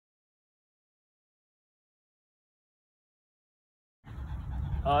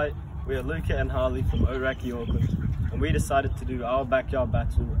Hi, we are Luca and Harley from Oraki, Auckland, and we decided to do our backyard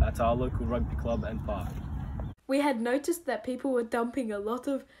battle at our local rugby club and park. We had noticed that people were dumping a lot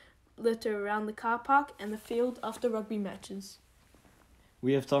of litter around the car park and the field after rugby matches.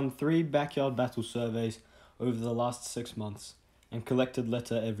 We have done 3 backyard battle surveys over the last 6 months and collected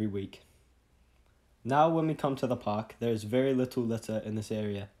litter every week. Now when we come to the park, there is very little litter in this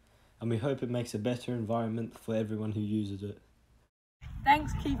area, and we hope it makes a better environment for everyone who uses it.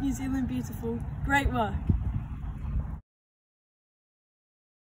 Thanks, keep New Zealand beautiful. Great work.